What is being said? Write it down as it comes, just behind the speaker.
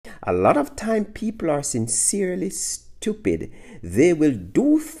A lot of time people are sincerely stupid. They will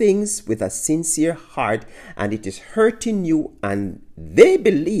do things with a sincere heart and it is hurting you and they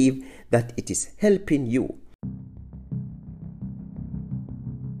believe that it is helping you.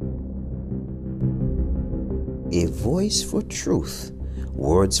 A voice for truth.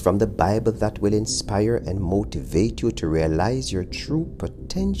 Words from the Bible that will inspire and motivate you to realize your true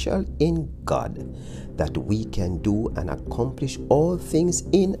potential in God, that we can do and accomplish all things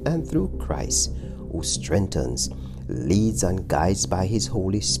in and through Christ, who strengthens, leads and guides by His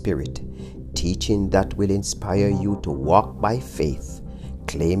Holy Spirit. Teaching that will inspire you to walk by faith,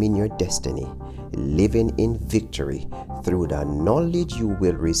 claiming your destiny, living in victory through the knowledge you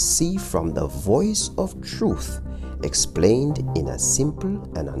will receive from the voice of truth, explained in a simple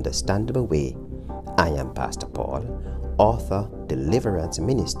and understandable way. I am Pastor Paul, author, deliverance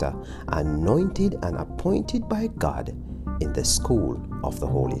minister, anointed and appointed by God in the school of the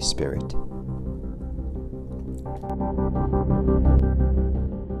Holy Spirit.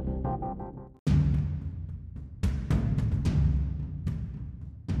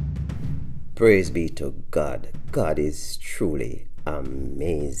 Praise be to God. God is truly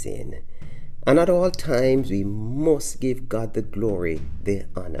amazing. And at all times we must give God the glory, the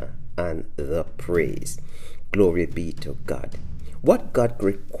honor, and the praise. Glory be to God. What God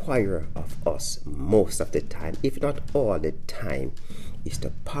requires of us most of the time, if not all the time, is to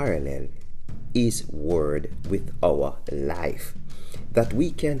parallel His word with our life, that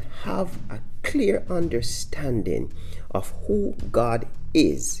we can have a clear understanding of who God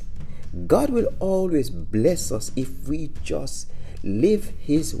is. God will always bless us if we just live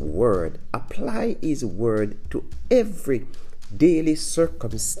His word, apply His word to every daily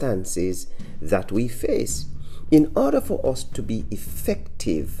circumstances that we face. In order for us to be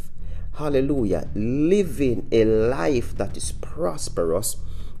effective, hallelujah, living a life that is prosperous,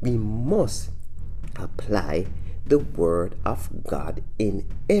 we must apply the word of God in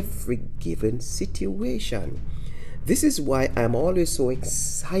every given situation. This is why I'm always so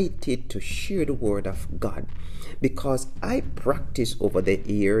excited to share the word of God, because I practice over the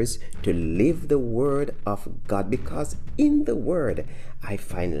years to live the word of God, because in the word I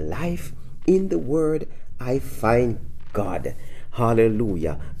find life, in the word I find God.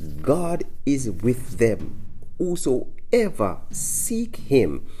 Hallelujah. God is with them whosoever seek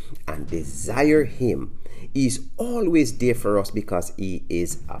Him and desire Him. He is always there for us because He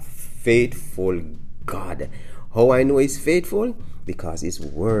is a faithful God. How I know He's faithful? Because His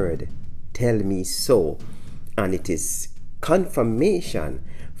word tell me so. And it is confirmation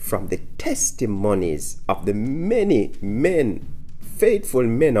from the testimonies of the many men, faithful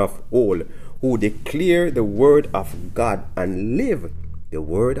men of old, who declare the word of God and live the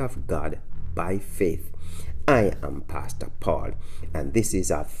word of God by faith. I am Pastor Paul, and this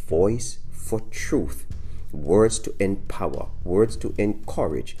is a voice for truth. Words to empower, words to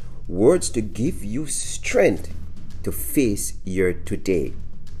encourage, words to give you strength to face your today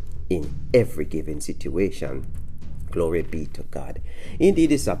in every given situation. Glory be to God.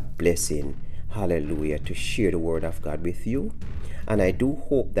 Indeed, it's a blessing, hallelujah, to share the word of God with you. And I do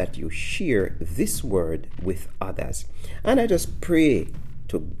hope that you share this word with others. And I just pray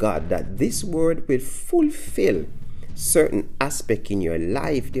to God that this word will fulfill certain aspects in your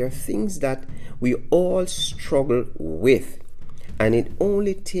life. There are things that we all struggle with. And it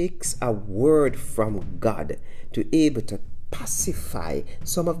only takes a word from God to be able to pacify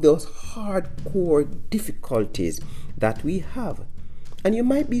some of those hardcore difficulties that we have. And you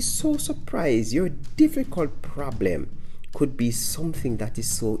might be so surprised your difficult problem could be something that is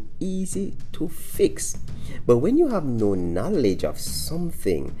so easy to fix. But when you have no knowledge of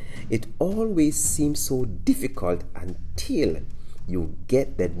something, it always seems so difficult until you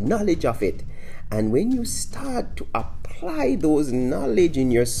get the knowledge of it. And when you start to apply those knowledge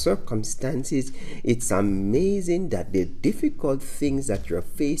in your circumstances, it's amazing that the difficult things that you're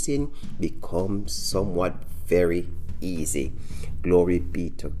facing become somewhat very easy. Glory be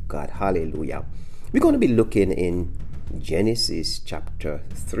to God. Hallelujah. We're going to be looking in Genesis chapter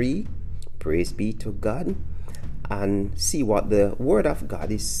 3. Praise be to God. And see what the word of God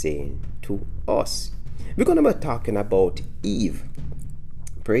is saying to us. We're going to be talking about Eve.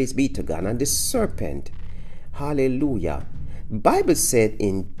 Praise be to God. And the serpent. Hallelujah. The Bible said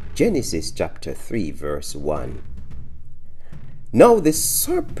in Genesis chapter 3 verse 1. Now the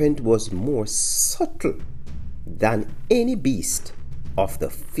serpent was more subtle than any beast of the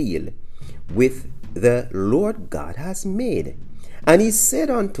field which the Lord God has made. And he said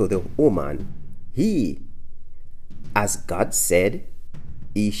unto the woman, as God said,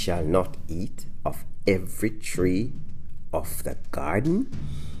 ye shall not eat of every tree of the garden.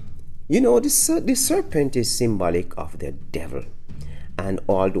 You know, the serpent is symbolic of the devil and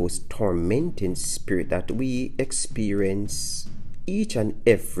all those tormenting spirits that we experience each and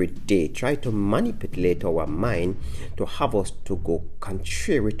every day, try to manipulate our mind to have us to go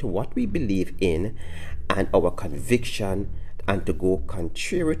contrary to what we believe in and our conviction, and to go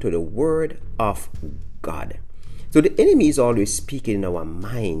contrary to the word of God. So the enemy is always speaking in our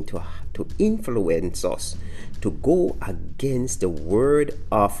mind to influence us to go against the word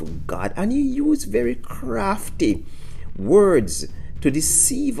of God. And he used very crafty words to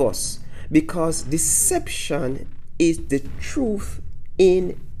deceive us, because deception is the truth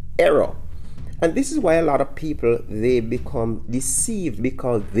in error. And this is why a lot of people, they become deceived,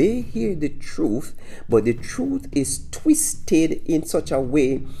 because they hear the truth, but the truth is twisted in such a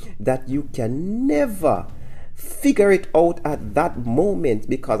way that you can never figure it out at that moment.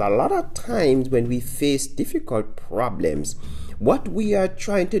 Because a lot of times when we face difficult problems, what we are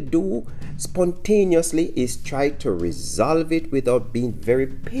trying to do spontaneously is try to resolve it without being very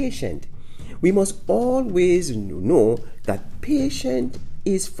patient. We must always know that patience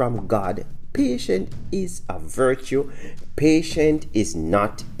is from God. Patience is a virtue. Patience is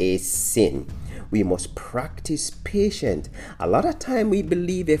not a sin. We must practice patience. A lot of time we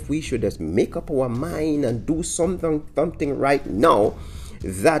believe if we should just make up our mind and do something right now,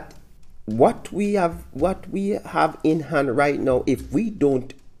 that what we have in hand right now, if we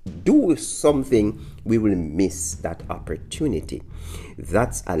don't do something, we will miss that opportunity.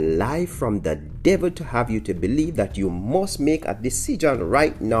 That's a lie from the devil, to have you to believe that you must make a decision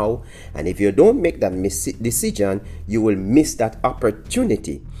right now, and if you don't make that decision, you will miss that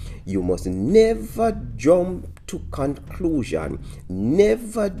opportunity. You must never jump to conclusion,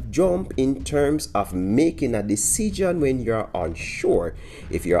 never jump in terms of making a decision when you're unsure.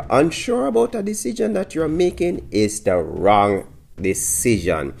 If you're unsure about a decision that you're making, it's the wrong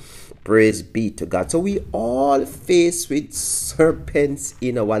decision. Praise be to God. So we all face with serpents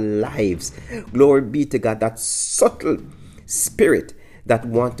in our lives. Glory be to God. That subtle spirit that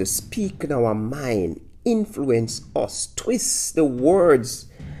want to speak in our mind, influence us, twist the words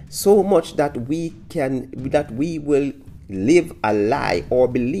so much that we will live a lie or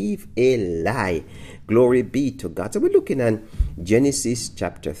believe a lie. Glory be to God. So we're looking at Genesis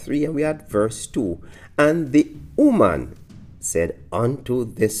chapter 3, and we had verse 2. And the woman said unto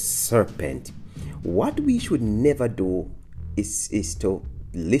the serpent. What we should never do is to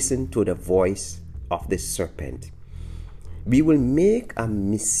listen to the voice of the serpent. We will make a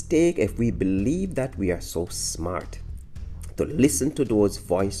mistake if we believe that we are so smart to listen to those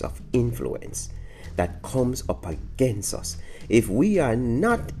voice of influence that comes up against us. If we are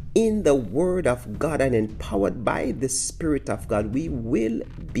not in the word of God and empowered by the Spirit of God, we will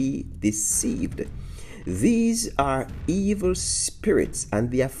be deceived. These are evil spirits, and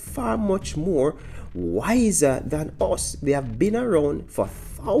they are far much more wiser than us. They have been around for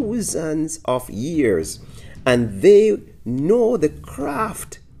thousands of years, and they know the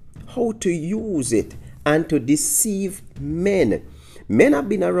craft, how to use it and to deceive men. Men have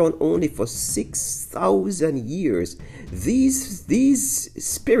been around only for 6,000 years. These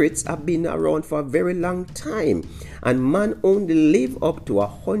spirits have been around for a very long time, and man only live up to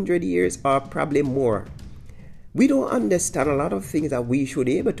 100 years or probably more. We don't understand a lot of things that we should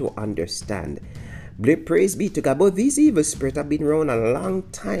be able to understand. Praise be to God. But these evil spirits have been around a long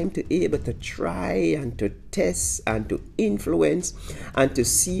time to be able to try and to test and to influence and to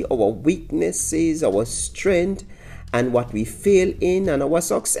see our weaknesses, our strength, and what we fail in, and our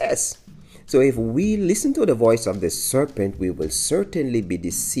success. So if we listen to the voice of the serpent, we will certainly be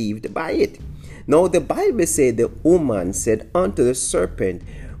deceived by it. Now the Bible said, the woman said unto the serpent,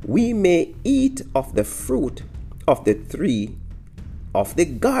 we may eat of the fruit of the tree of the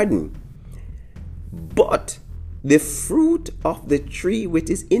garden, but the fruit of the tree which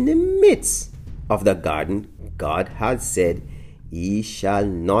is in the midst of the garden, God has said, ye shall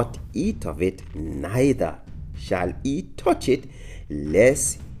not eat of it, neither shall he touch it,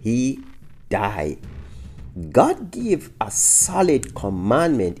 lest he die. God gave a solid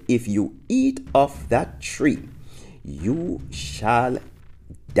commandment. If you eat of that tree, you shall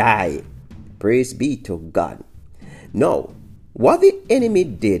die. Praise be to God. Now, what the enemy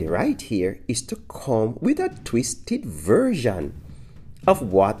did right here is to come with a twisted version of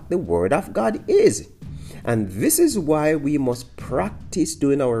what the Word of God is. And this is why we must practice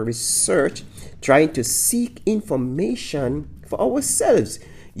doing our research, trying to seek information for ourselves.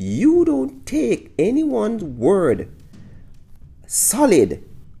 You don't take anyone's word solid,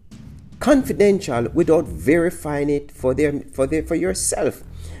 confidential, without verifying it for yourself,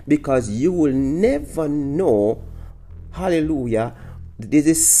 because you will never know, hallelujah, the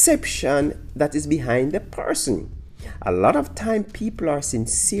deception that is behind the person. A lot of time people are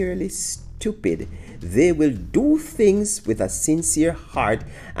sincerely stupid. They will do things with a sincere heart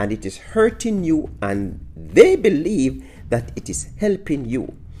and it is hurting you, and they believe that it is helping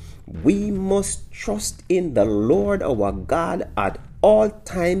you. We must trust in the Lord our God at all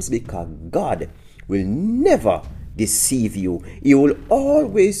times, because God will never deceive you. He will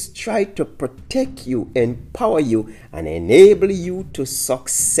always try to protect you, empower you, and enable you to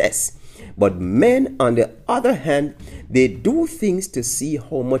success. But men, on the other hand, they do things to see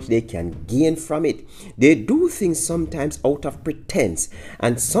how much they can gain from it. They do things sometimes out of pretense.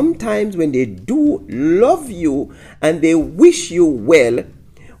 And sometimes when they do love you and they wish you well,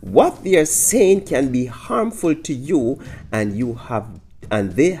 what they are saying can be harmful to you, and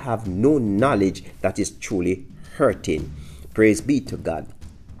they have no knowledge that is truly hurting. Praise be to God.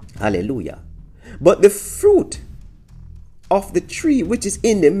 Hallelujah. But the fruit of the tree which is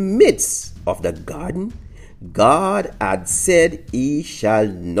in the midst of the garden, God had said, He shall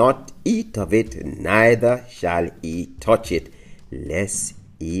not eat of it, neither shall he touch it, lest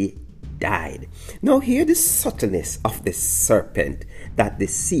he died. Now hear the subtleness of the serpent, that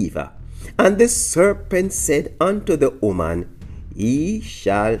deceiver. And the serpent said unto the woman, He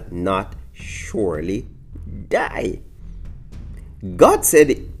shall not surely die. God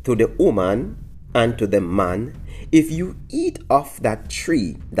said to the woman and to the man, if you eat of that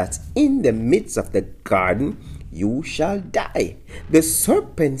tree that's in the midst of the garden, you shall die. The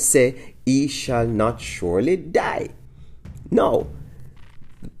serpent said, He shall not surely die. Now,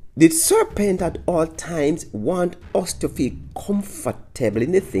 the serpent at all times wants us to feel comfortable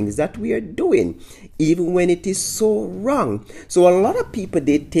in the things that we are doing, even when it is so wrong. So a lot of people,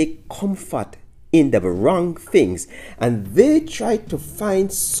 they take comfort in the wrong things, and they try to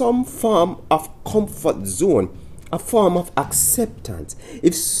find some form of comfort zone, a form of acceptance.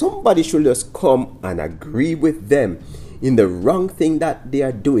 If somebody should just come and agree with them in the wrong thing that they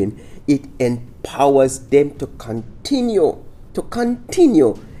are doing, it empowers them to continue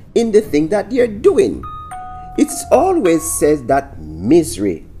in the thing that you're doing. It's always says that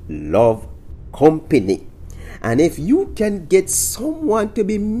misery love company. And if you can get someone to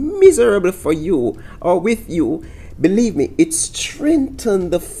be miserable for you or with you, believe me, it strengthens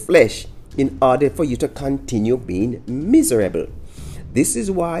the flesh in order for you to continue being miserable. This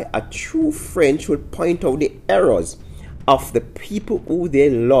is why a true friend should point out the errors of the people who they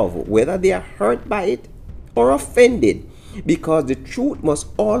love, whether they are hurt by it or offended, because the truth must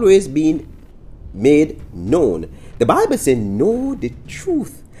always be made known. The Bible says, know the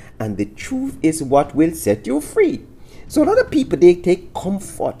truth, and the truth is what will set you free. So a lot of people, they take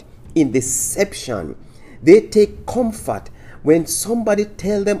comfort in deception. They take comfort when somebody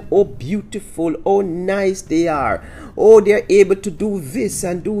tell them, oh, beautiful, oh, nice they are, oh, they're able to do this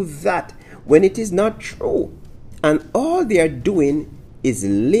and do that, when it is not true. And all they are doing is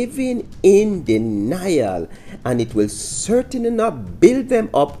living in denial, and it will certainly not build them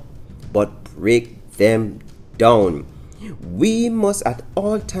up but break them down. We must at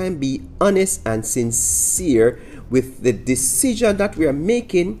all times be honest and sincere with the decision that we are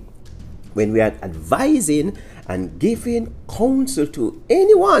making when we are advising and giving counsel to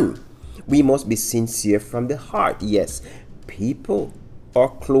anyone. We must be sincere from the heart. Yes, people are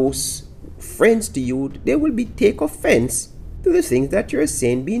close friends to you, they will take offense to the things that you're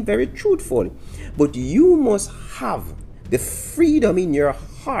saying, being very truthful. But you must have the freedom in your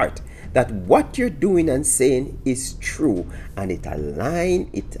heart that what you're doing and saying is true, and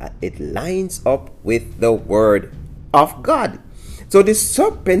it lines up with the word of God. So the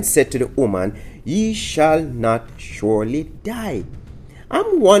serpent said to the woman, Ye shall not surely die.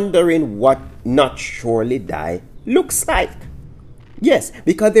 I'm wondering what not surely die looks like. Yes,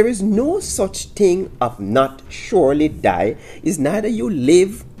 because there is no such thing of not surely die. It's neither you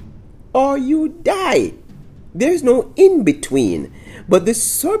live or you die. There is no in between. But the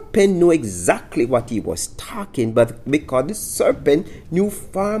serpent knew exactly what he was talking, but because the serpent knew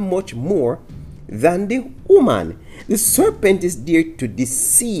far much more than the woman. The serpent is there to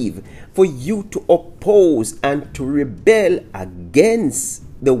deceive, for you to oppose and to rebel against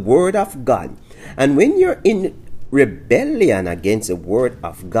the word of God. And when you're in rebellion against the word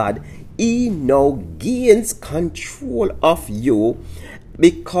of God, he now gains control of you,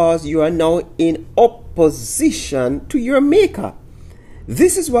 because you are now in opposition to your maker.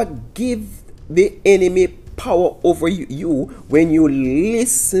 This is what gives the enemy power over you when you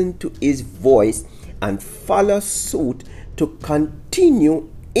listen to his voice and follow suit to continue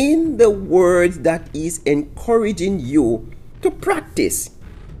in the words that he's encouraging you to practice.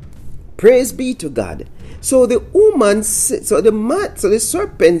 Praise be to God. So the woman, so the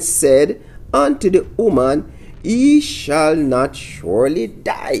serpent said unto the woman, Ye shall not surely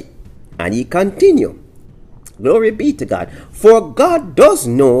die. And he continued, glory be to God. For God does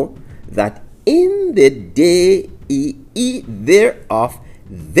know that in the day ye eat thereof,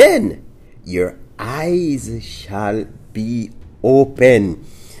 then your eyes shall be open.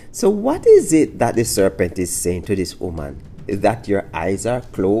 So what is it that the serpent is saying to this woman? That your eyes are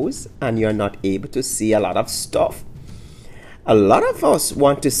closed and you're not able to see a lot of stuff. A lot of us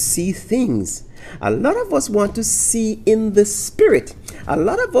want to see things. A lot of us want to see in the spirit. A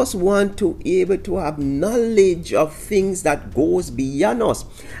lot of us want to be able to have knowledge of things that goes beyond us,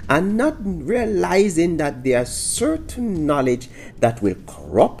 and not realizing that there are certain knowledge that will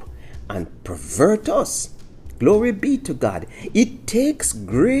corrupt and pervert us. Glory be to God. It takes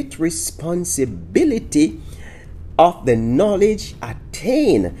great responsibility of the knowledge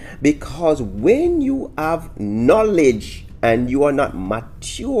attained, because when you have knowledge and you are not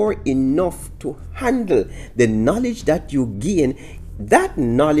mature enough to handle the knowledge that you gain, that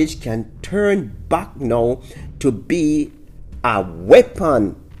knowledge can turn back now to be a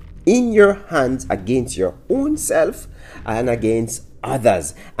weapon in your hands against your own self and against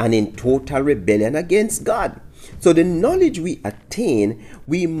others, and in total rebellion against God. So the knowledge we attain,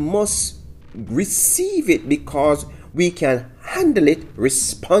 we must receive it because we can handle it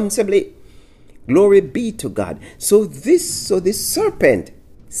responsibly. Glory be to God. So the serpent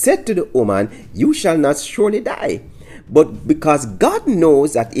said to the woman, You shall not surely die. But because God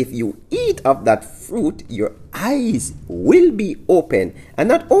knows that if you eat of that fruit, your eyes will be open. And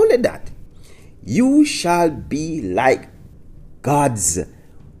not only that, you shall be like gods.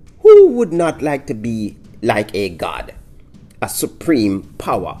 Who would not like to be like a God? A supreme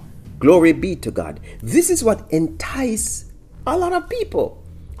power. Glory be to God. This is what entices a lot of people.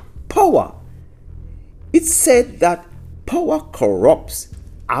 Power. It's said that power corrupts.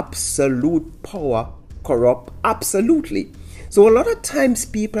 Absolute power corrupts absolutely. So a lot of times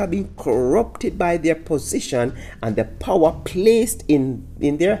people are being corrupted by their position and the power placed in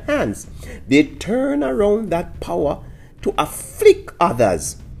their hands. They turn around that power to afflict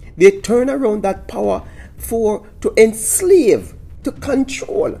others. They turn around that power to enslave, to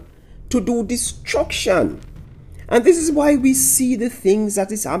control, to do destruction. And this is why we see the things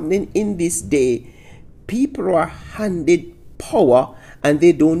that is happening in this day. People are handed power and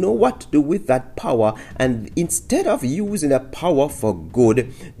they don't know what to do with that power. And instead of using the power for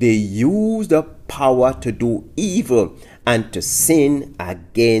good, they use the power to do evil and to sin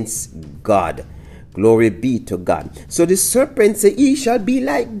against God. Glory be to God. So the serpent said, Ye shall be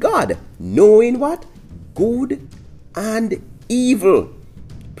like God, knowing what? Good and evil.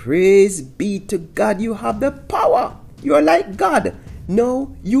 Praise be to God. You have the power. You are like God.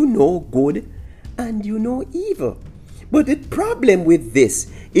 No, you know good and you know evil. But the problem with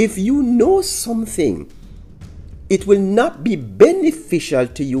this, if you know something, it will not be beneficial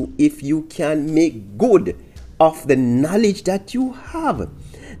to you if you can make good of the knowledge that you have.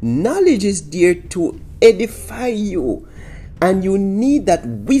 Knowledge is there to edify you, and you need that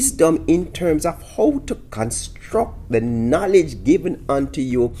wisdom in terms of how to construct the knowledge given unto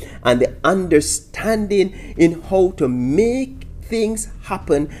you and the understanding in how to make things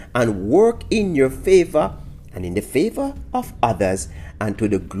happen and work in your favor and in the favor of others and to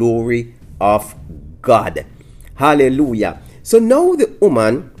the glory of God. Hallelujah. So now the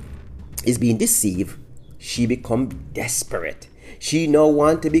woman is being deceived. She becomes desperate. She now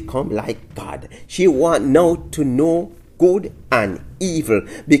wants to become like God. She wants now to know good and evil,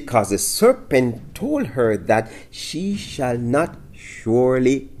 because the serpent told her that she shall not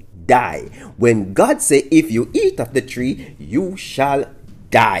surely die. When God said, if you eat of the tree, you shall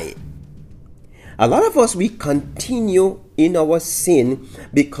die. A lot of us, we continue in our sin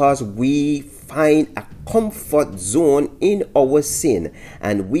because we find a comfort zone in our sin,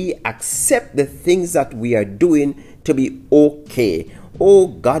 and we accept the things that we are doing to be okay. Oh,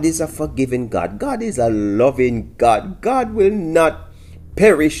 God is a forgiving God. God is a loving God. God will not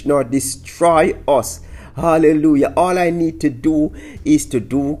perish nor destroy us. Hallelujah. All I need to do is to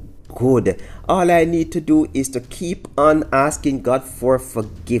do good. All I need to do is to keep on asking God for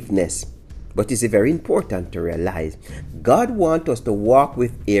forgiveness. But it's very important to realize God wants us to walk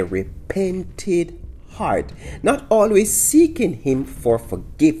with a repented heart, not always seeking Him for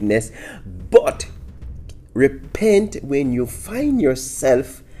forgiveness, but repent when you find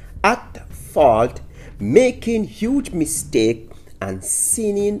yourself at fault, making huge mistake and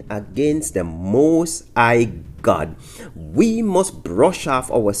sinning against the Most High God. We must brush off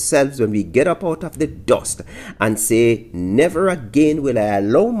ourselves when we get up out of the dust and say, never again will I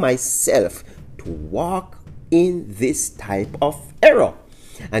allow myself to walk in this type of error.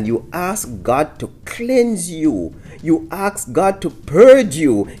 And you ask God to cleanse you. You ask God to purge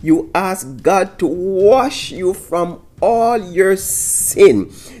you. You ask God to wash you from all your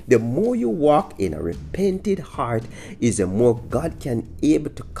sin. The more you walk in a repented heart, is the more God can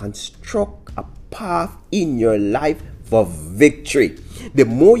able to construct a path in your life for victory. The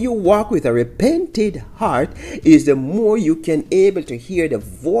more you walk with a repented heart, is the more you can able to hear the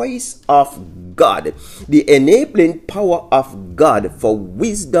voice of God, the enabling power of God for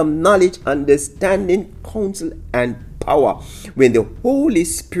wisdom, knowledge, understanding, counsel, and power. When the Holy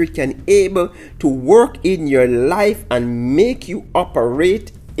Spirit can able to work in your life and make you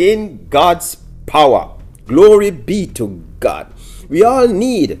operate in God's power. Glory be to God. We all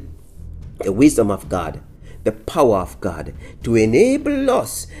need the wisdom of God, the power of God, to enable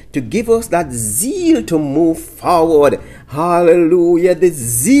us, to give us that zeal to move forward. Hallelujah. The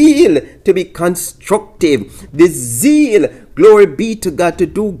zeal to be constructive. The zeal, glory be to God, to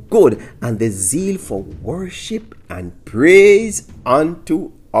do good. And the zeal for worship and praise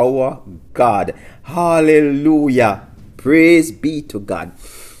unto our God. Hallelujah. Praise be to God.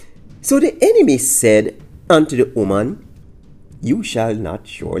 So the enemy said unto the woman, you shall not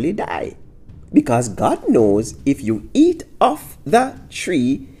surely die. Because God knows if you eat of the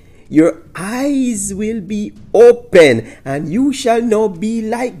tree, your eyes will be open, and you shall now be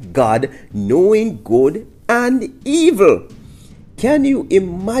like God, knowing good and evil. Can you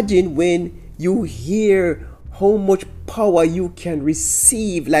imagine when you hear how much power you can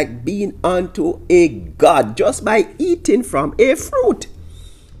receive, like being unto a God, just by eating from a fruit?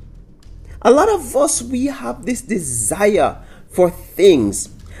 A lot of us, we have this desire for things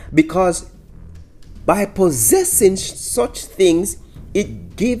because by possessing such things,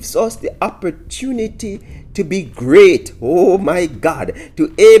 it gives us the opportunity to be great. Oh my God,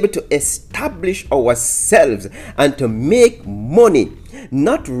 to able to establish ourselves and to make money,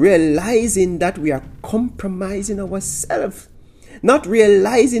 not realizing that we are compromising ourselves, not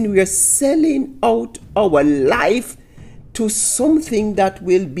realizing we are selling out our life to something that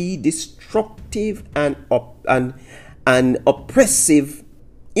will be destructive and oppressive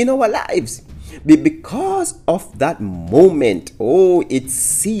in our lives. Because of that moment, oh, it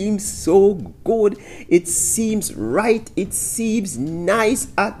seems so good, it seems right, it seems nice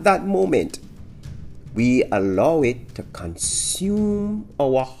at that moment. We allow it to consume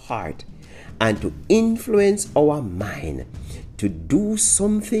our heart and to influence our mind to do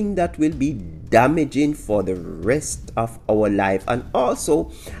something that will be damaging for the rest of our life and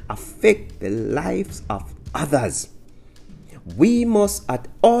also affect the lives of others. We must at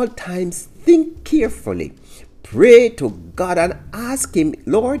all times think carefully, pray to God and ask Him,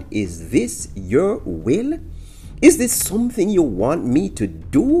 Lord, is this your will? Is this something you want me to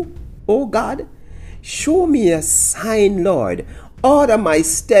do, oh God? Show me a sign, Lord. Order my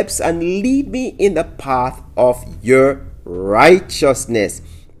steps and lead me in the path of your righteousness.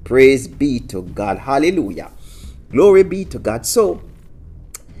 Praise be to God. Hallelujah. Glory be to God. So,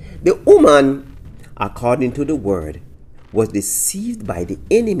 the woman, according to the word, was deceived by the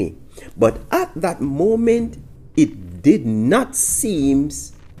enemy. But at that moment, it did not seem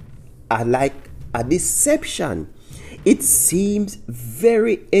like a deception. It seems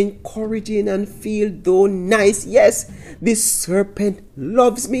very encouraging and feel though nice. Yes, this serpent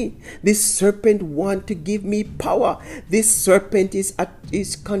loves me. This serpent wants to give me power. This serpent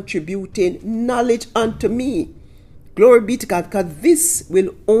is contributing knowledge unto me. Glory be to God, because this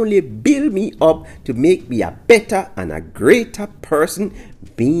will only build me up to make me a better and a greater person,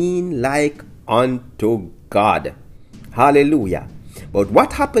 being like unto God. Hallelujah. But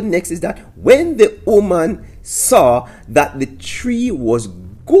what happened next is that when the woman saw that the tree was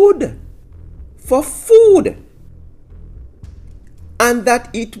good for food and that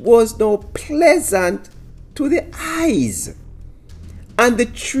it was now pleasant to the eyes, and the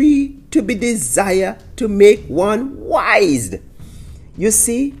tree to be desired to make one wise. You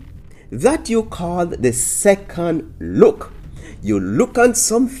see, that you call the second look. You look on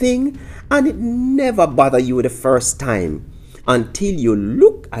something and it never bothers you the first time until you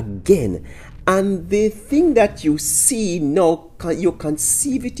look again, and the thing that you see now, you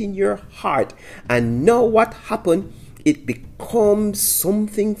conceive it in your heart, and now what happened? It becomes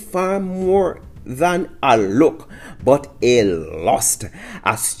something far more than a look, but a lust,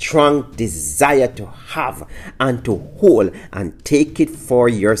 a strong desire to have and to hold and take it for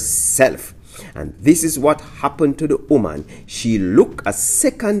yourself. And this is what happened to the woman. She looked a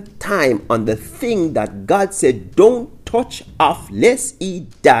second time on the thing that God said, don't touch off lest he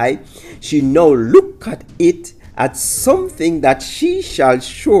die. She now look at it as something that she shall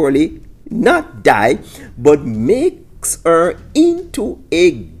surely not die, but makes her into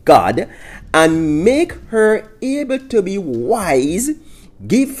a god and make her able to be wise,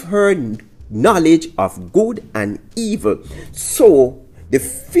 give her knowledge of good and evil. So the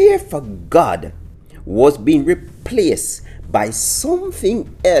fear for God was being replaced by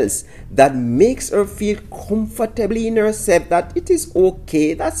something else that makes her feel comfortably in herself, that it is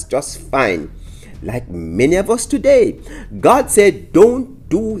okay, that's just fine. Like many of us today, God said, don't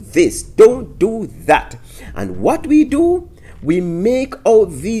do this, don't do that. And what we do, we make all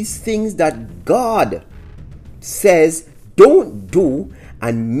these things that God says don't do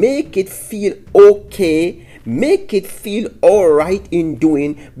and make it feel okay, make it feel all right in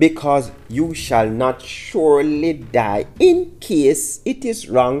doing, because you shall not surely die. In case it is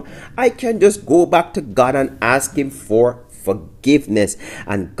wrong, I can just go back to God and ask him for forgiveness,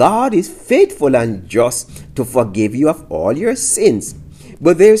 and God is faithful and just to forgive you of all your sins.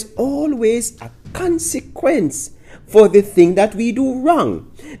 But there's always a consequence for the thing that we do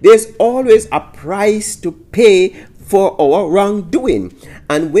wrong. There's always a price to pay for our wrongdoing.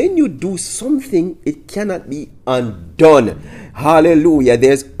 And when you do something, it cannot be undone. Hallelujah.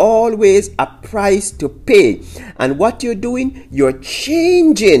 There's always a price to pay. And what you're doing, you're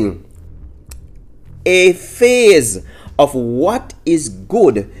changing a phase of what is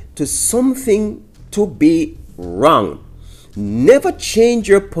good to something to be wrong. Never change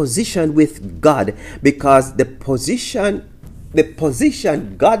your position with God, because the position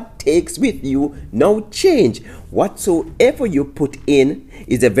God takes with you now change. Whatsoever you put in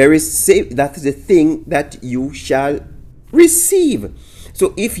is that is the thing that you shall receive.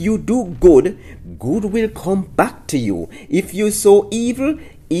 So if you do good, good will come back to you. If you sow evil,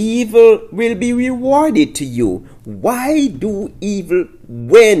 evil will be rewarded to you. Why do evil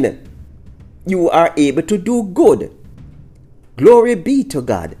when you are able to do good? Glory be to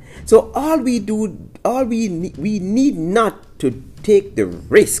God. So we need not to take the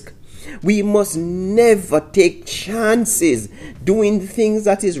risk. We must never take chances doing things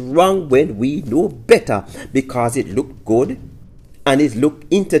that is wrong when we know better, because it look good and it look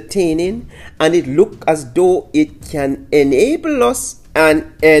entertaining and it look as though it can enable us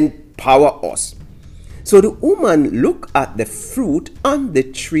and empower us. So the woman looked at the fruit on the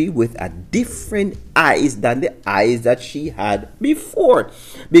tree with a different eyes than the eyes that she had before,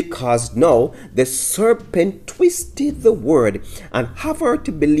 because now the serpent twisted the word and have her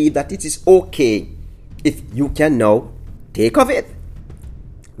to believe that it is okay if you can now take of it.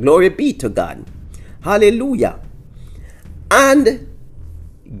 Glory be to God. Hallelujah. And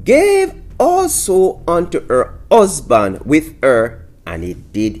gave also unto her husband with her, and he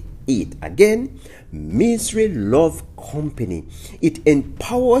did eat. Again, misery love company. It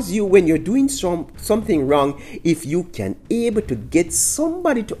empowers you when you're doing something wrong. If you can able to get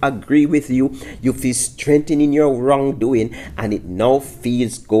somebody to agree with you, you feel strengthened in your wrongdoing, and it now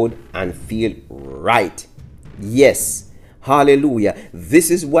feels good and feel right. Yes. Hallelujah. This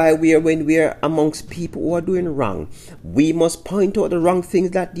is why when we are amongst people who are doing wrong, we must point out the wrong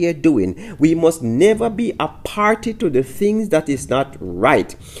things that they are doing. We must never be a party to the things that is not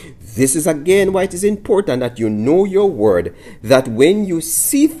right. This is again why it is important that you know your word, that when you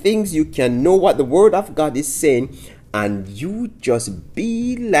see things, you can know what the word of God is saying, and you just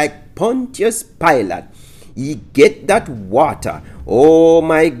be like Pontius Pilate. He get that water, oh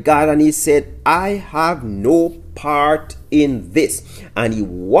my God, and he said, I have no part in this, and he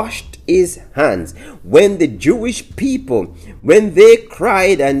washed his hands. When the Jewish people, when they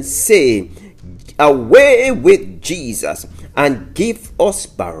cried and say, away with Jesus and give us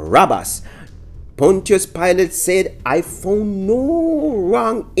Barabbas, Pontius Pilate said, I found no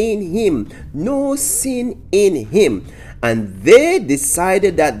wrong in him, no sin in him. And they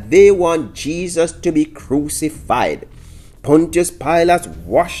decided that they want Jesus to be crucified. Pontius Pilate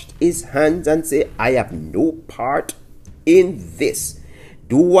washed his hands and said, I have no part in this.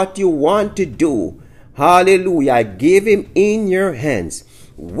 Do what you want to do. Hallelujah. I gave him in your hands.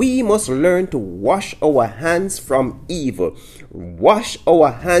 We must learn to wash our hands from evil. Wash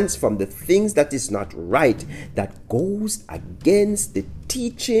our hands from the things that is not right, that goes against the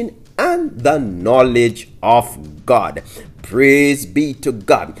teaching and the knowledge of God. Praise be to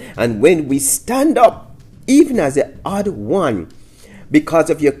God. And when we stand up, even as the odd one, because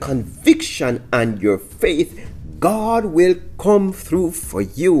of your conviction and your faith, God will come through for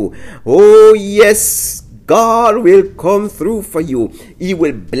you. Oh yes, God will come through for you. He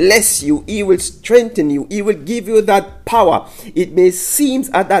will bless you. He will strengthen you. He will give you that power. It may seem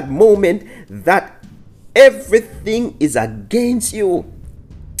at that moment that everything is against you.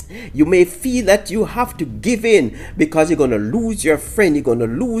 You may feel that you have to give in because you're going to lose your friend, you're going to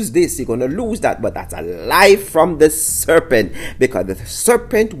lose this, you're going to lose that. But that's a lie from the serpent, because the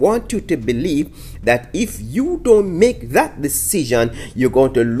serpent wants you to believe that if you don't make that decision, you're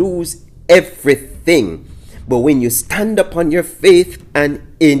going to lose everything. But when you stand upon your faith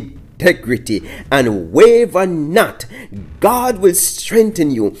and integrity and waver not, God will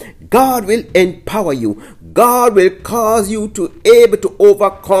strengthen you, God will empower you, God will cause you to able to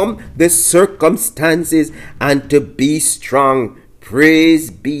overcome the circumstances and to be strong.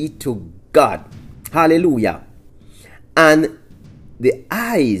 Praise be to God. Hallelujah. And the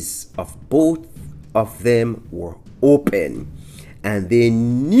eyes of both of them were open, and they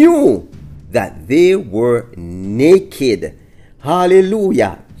knew that they were naked.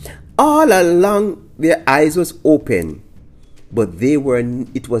 Hallelujah. All along their eyes was open, but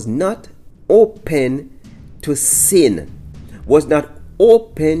it was not open to sin, was not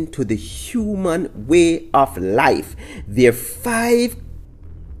open to the human way of life. Their five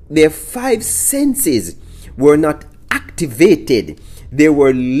senses were not activated. They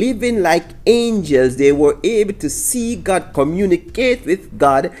were living like angels. They were able to see God, communicate with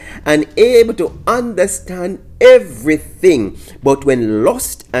God, and able to understand everything. But when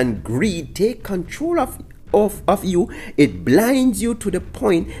lust and greed take control of you, it blinds you to the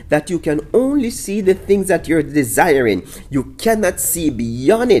point that you can only see the things that you're desiring. You cannot see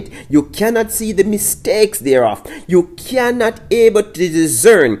beyond it. You cannot see the mistakes thereof. You cannot able to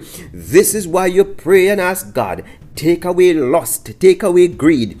discern. This is why you pray and ask God, take away lust, take away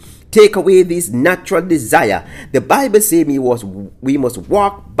greed, take away this natural desire. The Bible says we must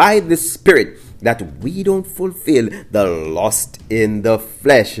walk by the Spirit, that we don't fulfill the lust in the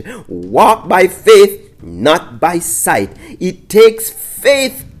flesh. Walk by faith, not by sight. It takes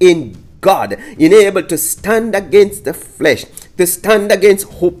faith in God, in able to stand against the flesh, to stand against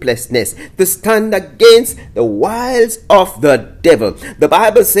hopelessness, to stand against the wiles of the devil. The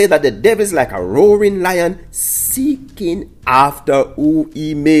Bible says that the devil is like a roaring lion, seeking after who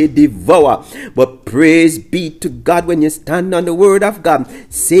he may devour. But praise be to God, when you stand on the word of God,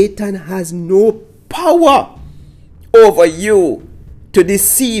 Satan has no power over you to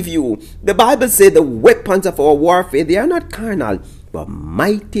deceive you. The Bible says the weapons of our warfare, they are not carnal, but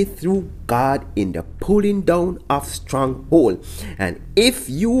mighty through God in the pulling down of stronghold. And if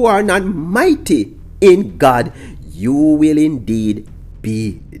you are not mighty in God, you will indeed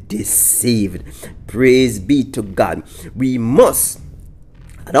be deceived. Praise be to God. We must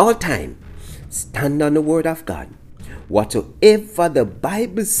at all times stand on the word of God. Whatsoever the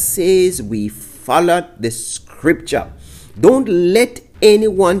Bible says, we follow the scripture. Don't let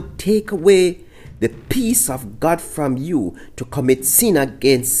anyone take away the peace of God from you to commit sin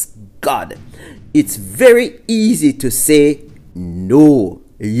against God. It's very easy to say no.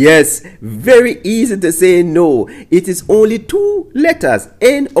 Yes, very easy to say no. It is only 2 letters,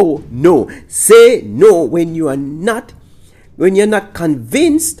 N-O, no. Say no when you are not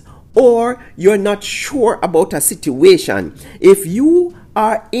convinced or you're not sure about a situation. If you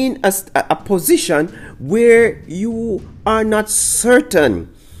are in a position where you are not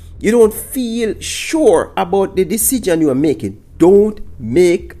certain, you don't feel sure about the decision you are making, don't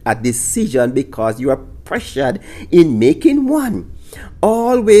make a decision because you are pressured in making one.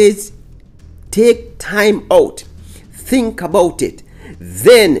 Always take time out, think about it,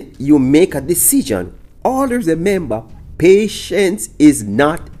 then you make a decision. Always remember, patience is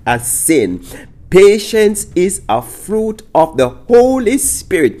not a sin. Patience is a fruit of the Holy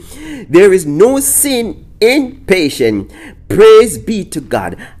Spirit. There is no sin in patience. Praise be to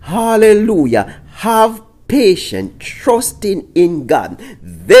God. Hallelujah. Have patience, trusting in God.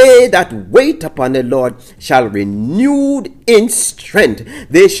 They that wait upon the Lord shall be renewed in strength.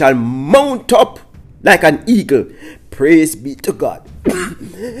 They shall mount up like an eagle. Praise be to God.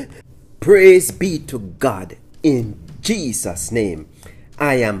 Praise be to God. In Jesus' name,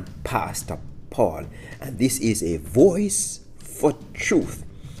 I am Pastor Paul, and this is a voice for truth.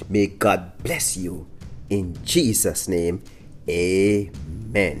 May God bless you. In Jesus' name,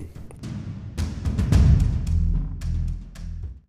 amen.